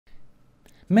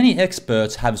Many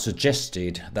experts have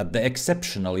suggested that the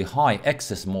exceptionally high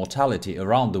excess mortality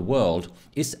around the world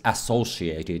is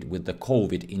associated with the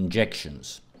COVID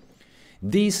injections.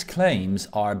 These claims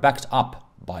are backed up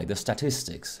by the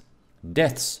statistics.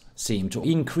 Deaths seem to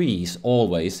increase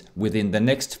always within the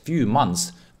next few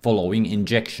months following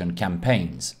injection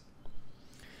campaigns.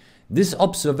 This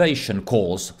observation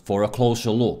calls for a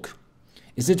closer look.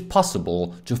 Is it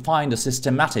possible to find a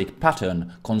systematic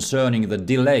pattern concerning the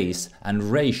delays and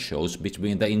ratios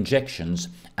between the injections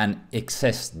and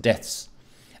excess deaths?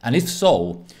 And if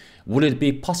so, would it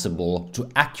be possible to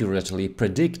accurately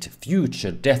predict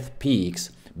future death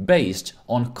peaks based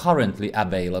on currently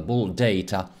available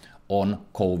data on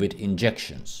COVID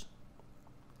injections?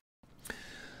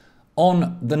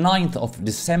 On the 9th of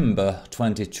December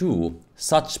 2022,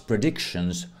 such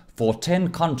predictions for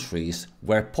 10 countries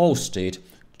were posted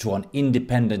to an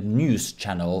independent news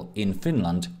channel in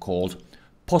Finland called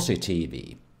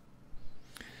Positiivi.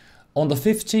 On the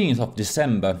 15th of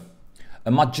December,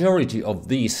 a majority of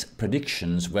these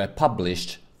predictions were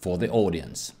published for the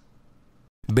audience.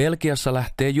 Belgiassa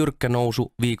lähtee jyrkkä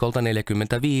nousu viikolta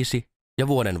 45 ja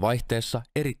vuoden vaihteessa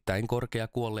erittäin korkea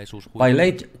kuolleisuus. By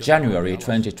late January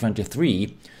 2023,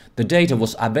 the data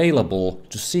was available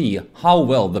to see how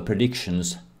well the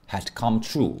predictions had come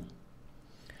true.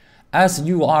 As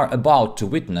you are about to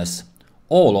witness,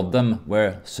 all of them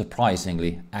were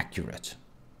surprisingly accurate.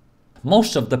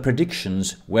 Most of the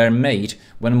predictions were made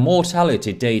when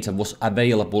mortality data was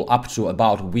available up to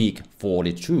about week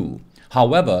 42.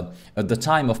 However, at the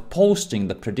time of posting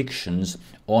the predictions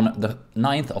on the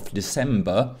 9th of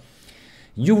December,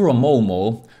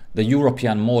 Euromomo, the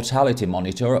European mortality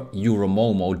monitor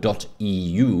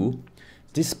euromomo.eu,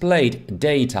 displayed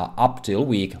data up till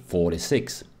week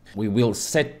 46. We will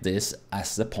set this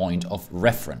as the point of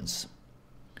reference.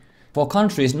 For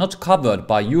countries not covered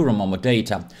by Euromomo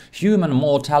data, human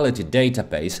mortality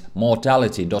database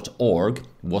mortality.org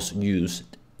was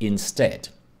used instead.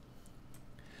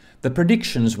 The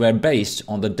predictions were based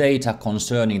on the data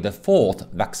concerning the fourth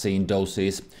vaccine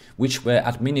doses, which were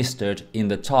administered in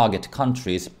the target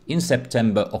countries in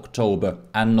September, October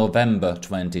and November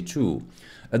 22.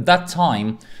 At that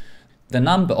time, the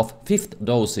number of fifth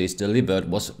doses delivered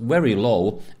was very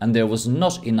low and there was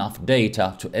not enough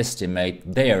data to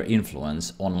estimate their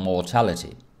influence on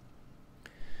mortality.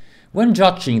 When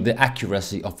judging the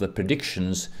accuracy of the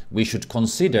predictions, we should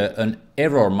consider an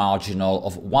error marginal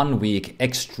of 1 week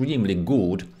extremely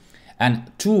good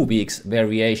and 2 weeks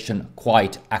variation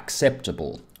quite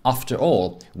acceptable. After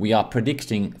all, we are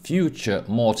predicting future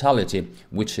mortality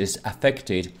which is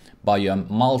affected by a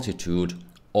multitude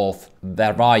of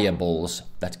variables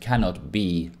that cannot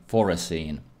be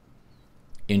foreseen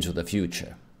into the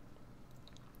future.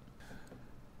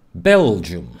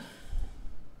 Belgium.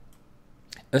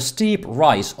 A steep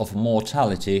rise of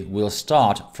mortality will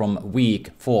start from week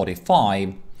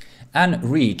 45 and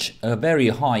reach a very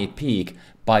high peak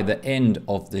by the end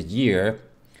of the year,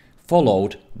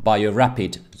 followed by a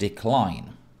rapid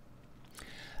decline.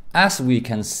 As we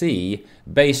can see,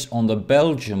 based on the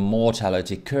Belgian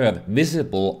mortality curve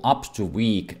visible up to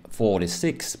week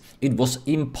 46, it was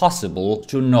impossible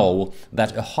to know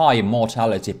that a high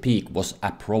mortality peak was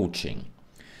approaching.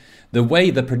 The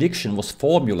way the prediction was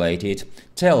formulated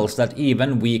tells that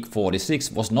even week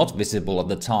 46 was not visible at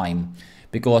the time,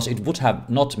 because it would have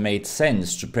not made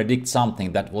sense to predict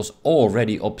something that was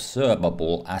already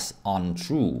observable as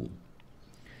untrue.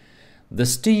 The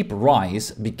steep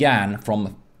rise began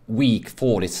from week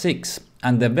 46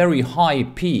 and the very high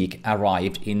peak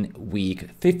arrived in week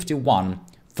 51,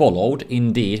 followed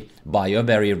indeed by a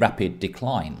very rapid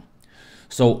decline.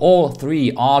 So all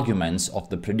three arguments of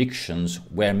the predictions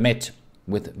were met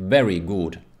with very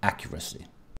good accuracy.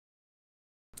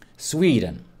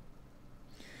 Sweden.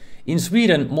 In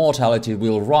Sweden, mortality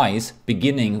will rise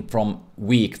beginning from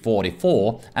week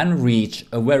 44 and reach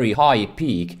a very high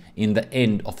peak in the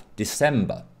end of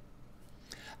December.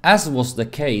 As was the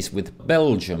case with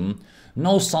Belgium,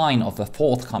 no sign of a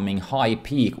forthcoming high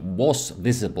peak was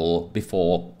visible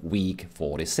before week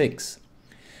 46.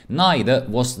 Neither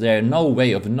was there no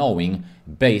way of knowing,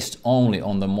 based only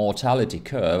on the mortality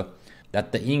curve,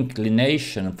 that the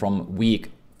inclination from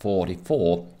week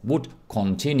 44 would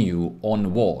continue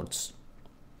onwards.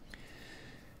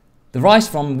 The rise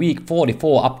from week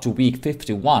 44 up to week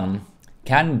 51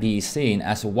 can be seen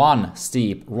as one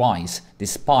steep rise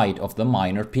despite of the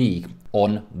minor peak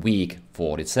on week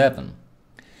 47.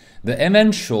 The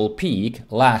eventual peak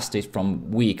lasted from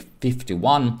week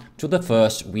 51 to the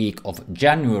first week of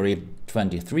January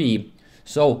 23,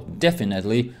 so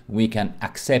definitely we can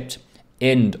accept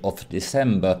end of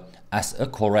December as a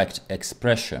correct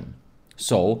expression.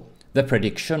 So the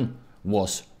prediction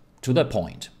was to the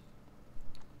point.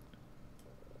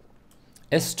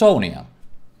 Estonia.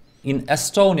 In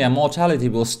Estonia, mortality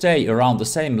will stay around the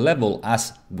same level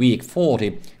as week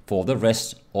 40 for the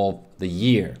rest of the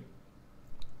year.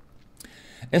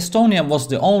 Estonia was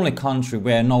the only country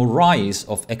where no rise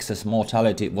of excess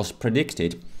mortality was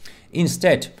predicted.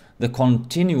 Instead, the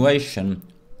continuation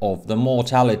of the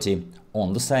mortality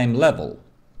on the same level.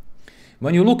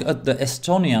 When you look at the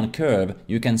Estonian curve,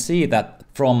 you can see that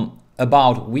from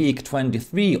about week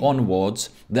 23 onwards,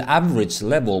 the average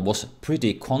level was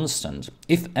pretty constant.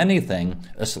 If anything,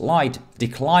 a slight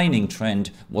declining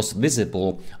trend was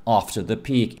visible after the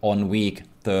peak on week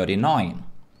 39.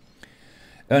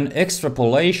 An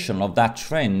extrapolation of that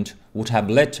trend would have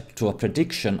led to a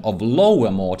prediction of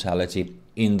lower mortality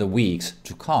in the weeks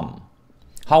to come.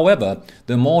 However,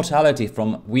 the mortality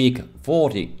from week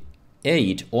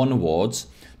 48 onwards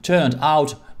turned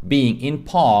out being in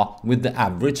par with the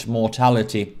average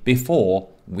mortality before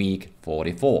week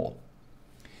 44.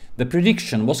 The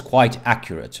prediction was quite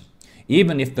accurate.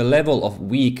 Even if the level of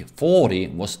week 40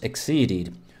 was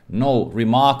exceeded, no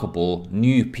remarkable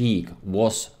new peak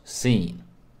was seen.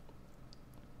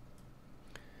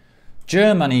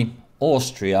 Germany,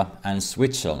 Austria and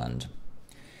Switzerland.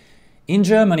 In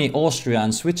Germany, Austria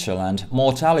and Switzerland,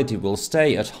 mortality will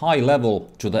stay at high level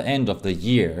to the end of the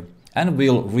year and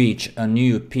will reach a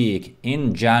new peak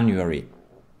in January.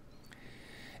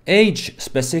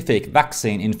 Age-specific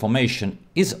vaccine information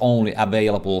is only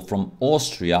available from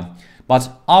Austria,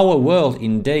 but Our World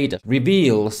in Data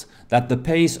reveals that the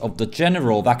pace of the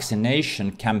general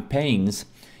vaccination campaigns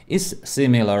is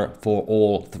similar for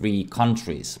all three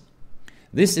countries.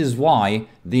 This is why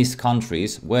these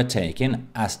countries were taken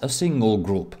as a single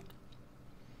group.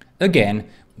 Again,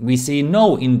 we see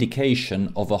no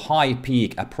indication of a high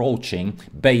peak approaching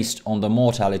based on the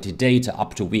mortality data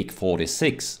up to week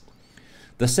 46.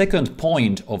 The second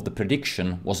point of the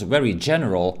prediction was very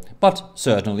general, but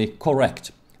certainly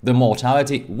correct. The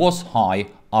mortality was high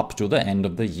up to the end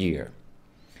of the year.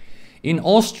 In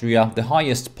Austria, the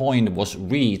highest point was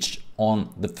reached on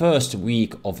the first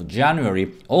week of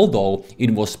January, although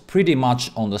it was pretty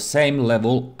much on the same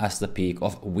level as the peak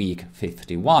of week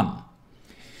 51.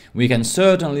 We can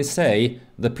certainly say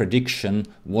the prediction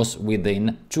was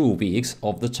within 2 weeks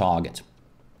of the target.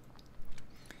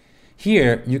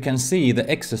 Here you can see the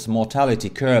excess mortality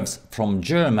curves from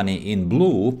Germany in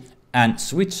blue and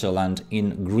Switzerland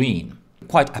in green.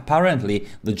 Quite apparently,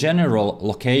 the general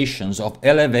locations of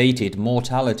elevated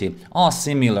mortality are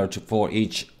similar for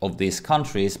each of these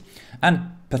countries, and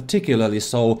particularly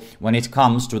so when it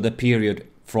comes to the period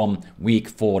from week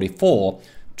 44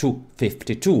 to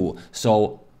 52,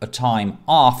 so a time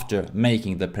after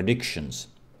making the predictions.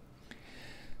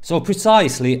 So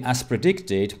precisely as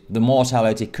predicted, the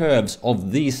mortality curves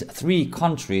of these three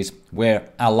countries were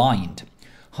aligned.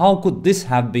 How could this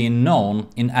have been known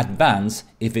in advance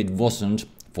if it wasn't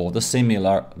for the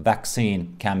similar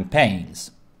vaccine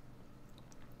campaigns?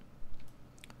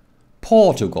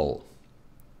 Portugal.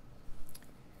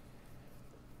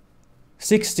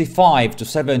 65 to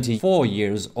 74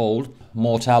 years old,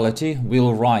 mortality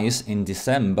will rise in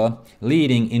December,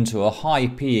 leading into a high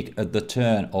peak at the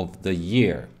turn of the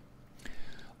year.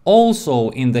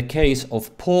 Also, in the case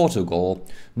of Portugal,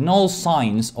 no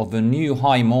signs of a new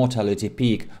high mortality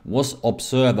peak was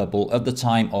observable at the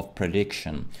time of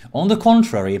prediction. On the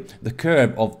contrary, the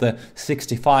curve of the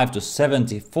 65 to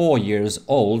 74 years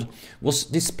old was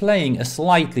displaying a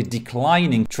slightly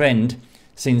declining trend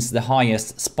since the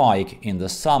highest spike in the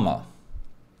summer.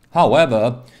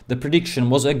 However, the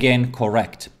prediction was again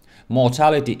correct.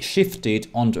 Mortality shifted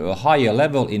onto a higher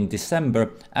level in December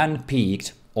and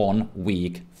peaked on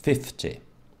week 50.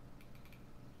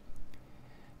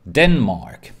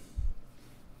 Denmark.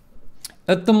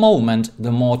 At the moment,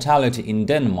 the mortality in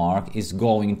Denmark is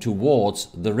going towards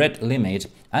the red limit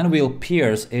and will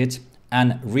pierce it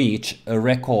and reach a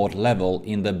record level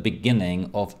in the beginning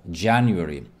of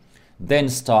January, then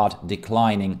start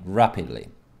declining rapidly.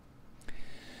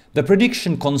 The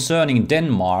prediction concerning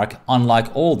Denmark,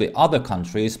 unlike all the other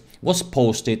countries, was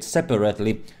posted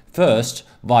separately, first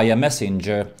via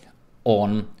Messenger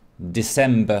on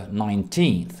December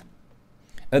 19th.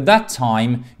 At that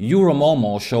time,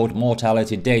 Euromomo showed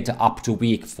mortality data up to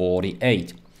week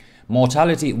 48.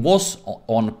 Mortality was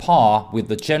on par with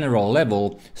the general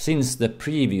level since the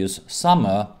previous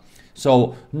summer,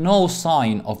 so no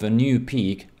sign of a new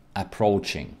peak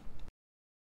approaching.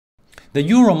 The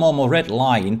Euromomo red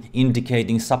line,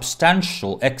 indicating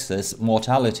substantial excess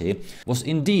mortality, was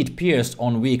indeed pierced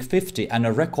on week 50 and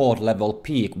a record level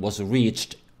peak was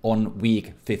reached on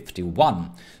week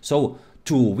 51, so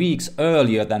 2 weeks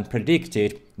earlier than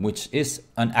predicted, which is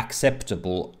an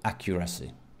acceptable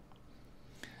accuracy.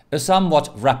 A somewhat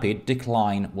rapid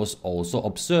decline was also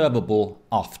observable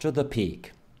after the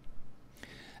peak.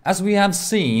 As we have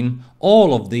seen,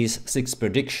 all of these 6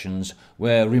 predictions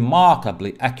were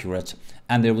remarkably accurate,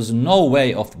 and there was no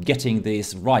way of getting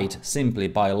these right simply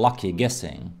by lucky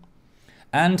guessing.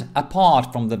 And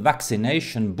apart from the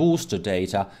vaccination booster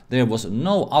data, there was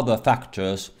no other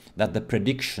factors that the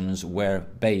predictions were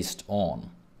based on.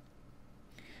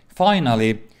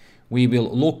 Finally, we will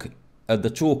look at the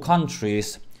 2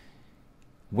 countries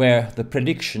where the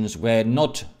predictions were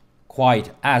not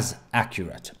quite as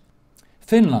accurate.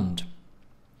 Finland.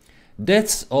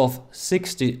 Deaths of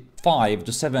 65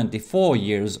 to 74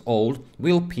 years old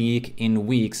will peak in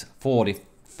weeks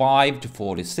 45 to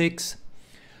 46.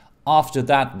 After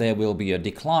that there will be a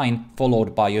decline,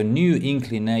 followed by a new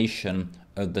inclination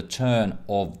at the turn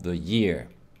of the year.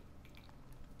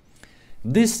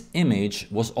 This image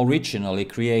was originally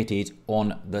created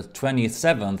on the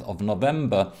 27th of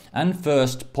November and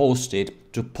first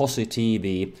posted to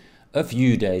PosiTV a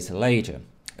few days later.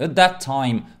 At that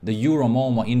time, the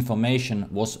Euromomo information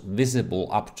was visible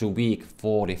up to week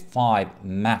 45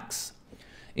 max.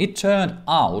 It turned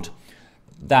out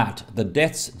that the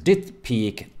deaths did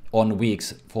peak on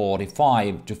weeks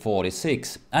 45 to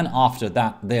 46, and after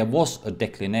that there was a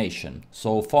declination.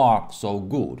 So far, so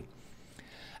good.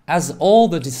 As all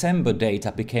the December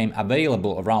data became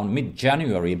available around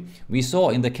mid-January, we saw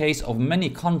in the case of many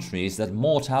countries that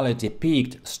mortality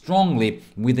peaked strongly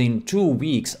within 2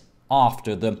 weeks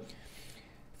after the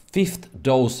 5th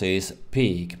doses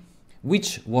peak,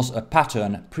 which was a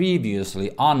pattern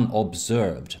previously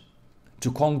unobserved.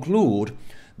 To conclude,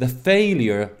 the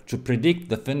failure to predict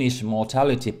the Finnish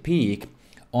mortality peak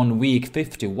on week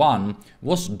 51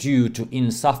 was due to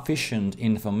insufficient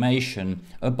information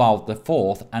about the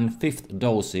 4th and 5th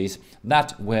doses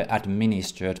that were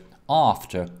administered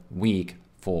after week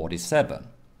 47.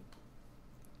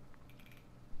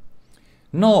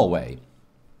 Norway.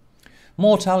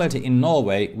 Mortality in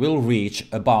Norway will reach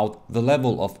about the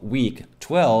level of week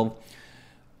 12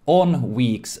 on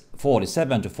weeks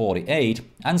 47 to 48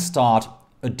 and start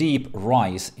a deep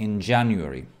rise in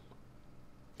January.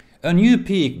 A new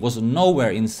peak was nowhere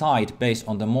in sight based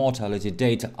on the mortality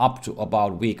data up to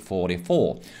about week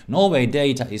 44. Norway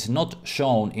data is not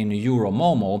shown in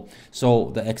Euromomo,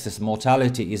 so the excess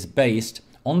mortality is based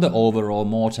on the overall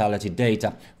mortality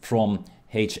data from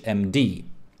HMD.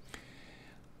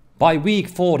 By week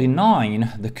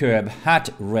 49, the curve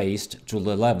had raised to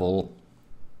the level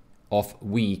of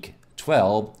week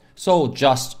 12, so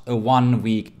just a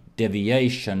 1-week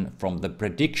deviation from the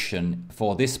prediction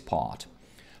for this part.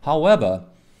 However,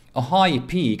 a high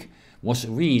peak was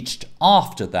reached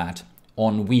after that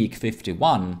on week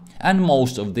 51, and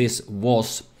most of this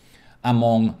was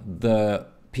among the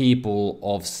people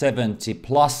of 70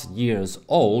 plus years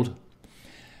old.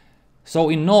 So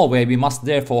in Norway we must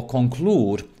therefore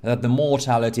conclude that the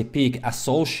mortality peak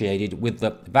associated with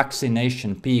the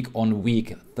vaccination peak on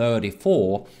week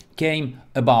 34 came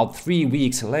about 3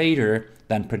 weeks later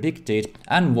than predicted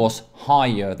and was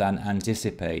higher than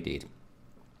anticipated.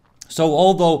 So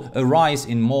although a rise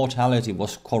in mortality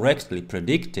was correctly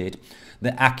predicted,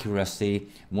 the accuracy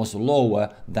was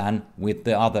lower than with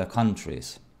the other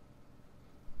countries.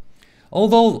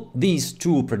 Although these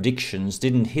 2 predictions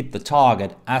didn't hit the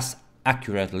target as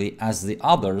accurately as the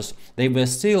others, they were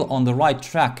still on the right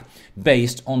track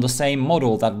based on the same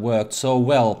model that worked so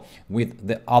well with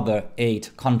the other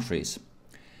 8 countries.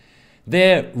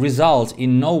 Their result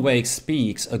in no way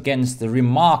speaks against the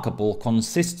remarkable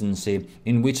consistency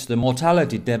in which the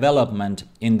mortality development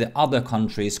in the other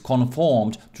countries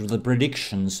conformed to the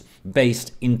predictions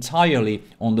based entirely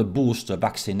on the booster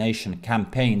vaccination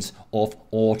campaigns of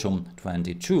autumn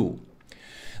 22.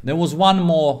 There was one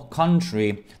more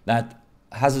country that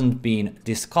hasn't been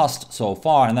discussed so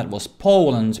far, and that was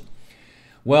Poland.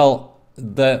 Well,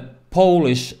 the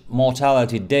Polish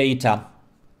mortality data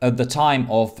at the time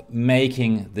of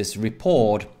making this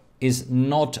report is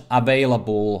not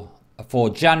available for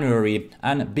January,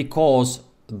 and because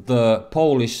the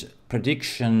Polish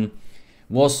prediction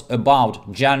was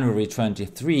about January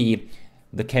 23,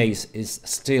 the case is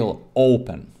still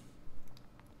open.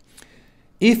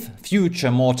 If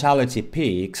future mortality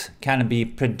peaks can be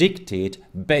predicted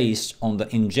based on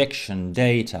the injection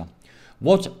data,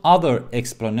 what other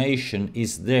explanation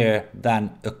is there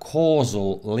than a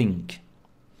causal link?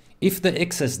 If the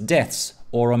excess deaths,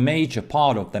 or a major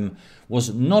part of them,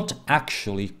 was not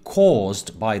actually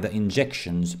caused by the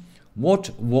injections,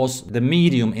 what was the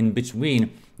medium in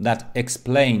between that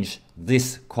explains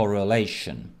this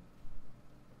correlation.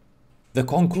 The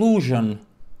conclusion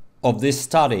of this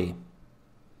study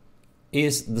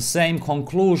is the same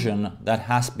conclusion that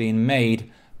has been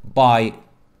made by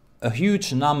a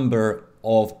huge number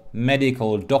of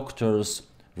medical doctors,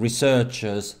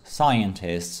 researchers,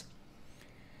 scientists,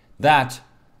 that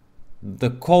the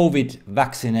COVID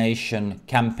vaccination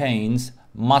campaigns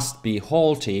must be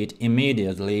halted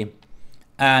immediately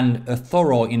and a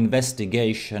thorough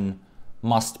investigation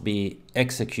must be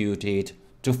executed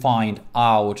to find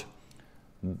out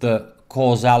the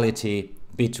causality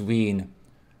between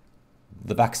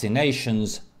the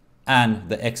vaccinations and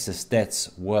the excess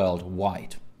deaths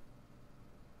worldwide.